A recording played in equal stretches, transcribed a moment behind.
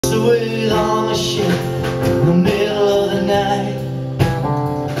stowaway on the ship in the middle of the night.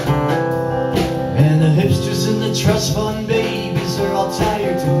 And the hipsters and the trust fund babies are all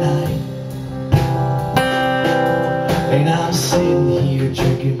tired tonight. And I'm sitting here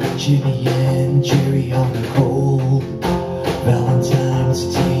drinking my Jimmy and Jerry on a cold Valentine's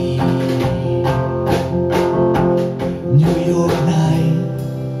Day, New York night.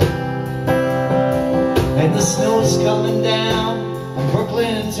 And the snow's coming down on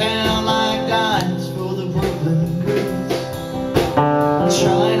Brooklyn town like diamonds for the Brooklyn girls. I'm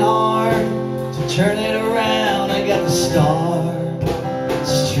trying hard to turn it around. I got the Star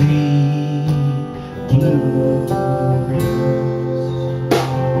Street Blues.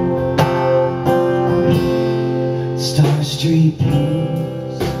 Star Street Blues.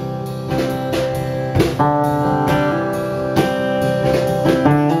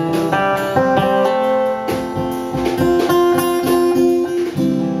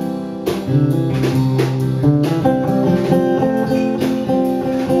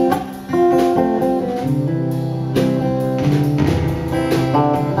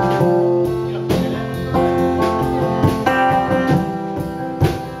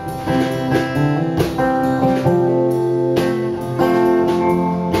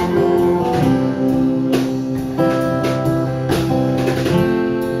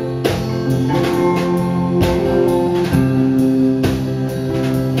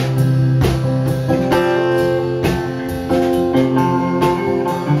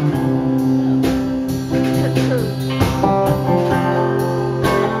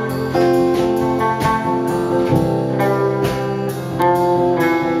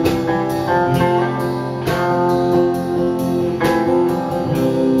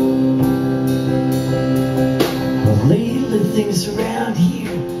 Things around here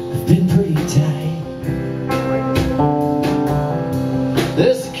have been pretty tight.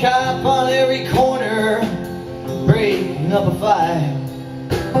 There's a cop on every corner breaking up a fight,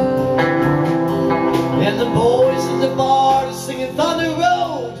 and the boys in the bar are singing Thunder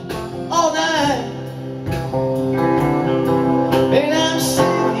Road all night. And I'm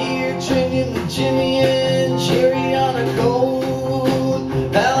sitting here drinking the Jimmy and Jerry on a cold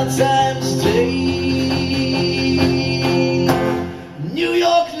Valentine's Day, New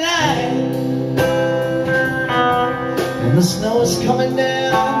York night. And the snow is coming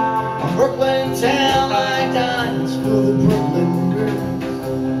down on Brooklyn town like diamonds for the Brooklyn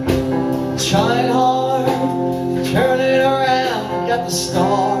girls. Trying hard to turn it around. Got the Star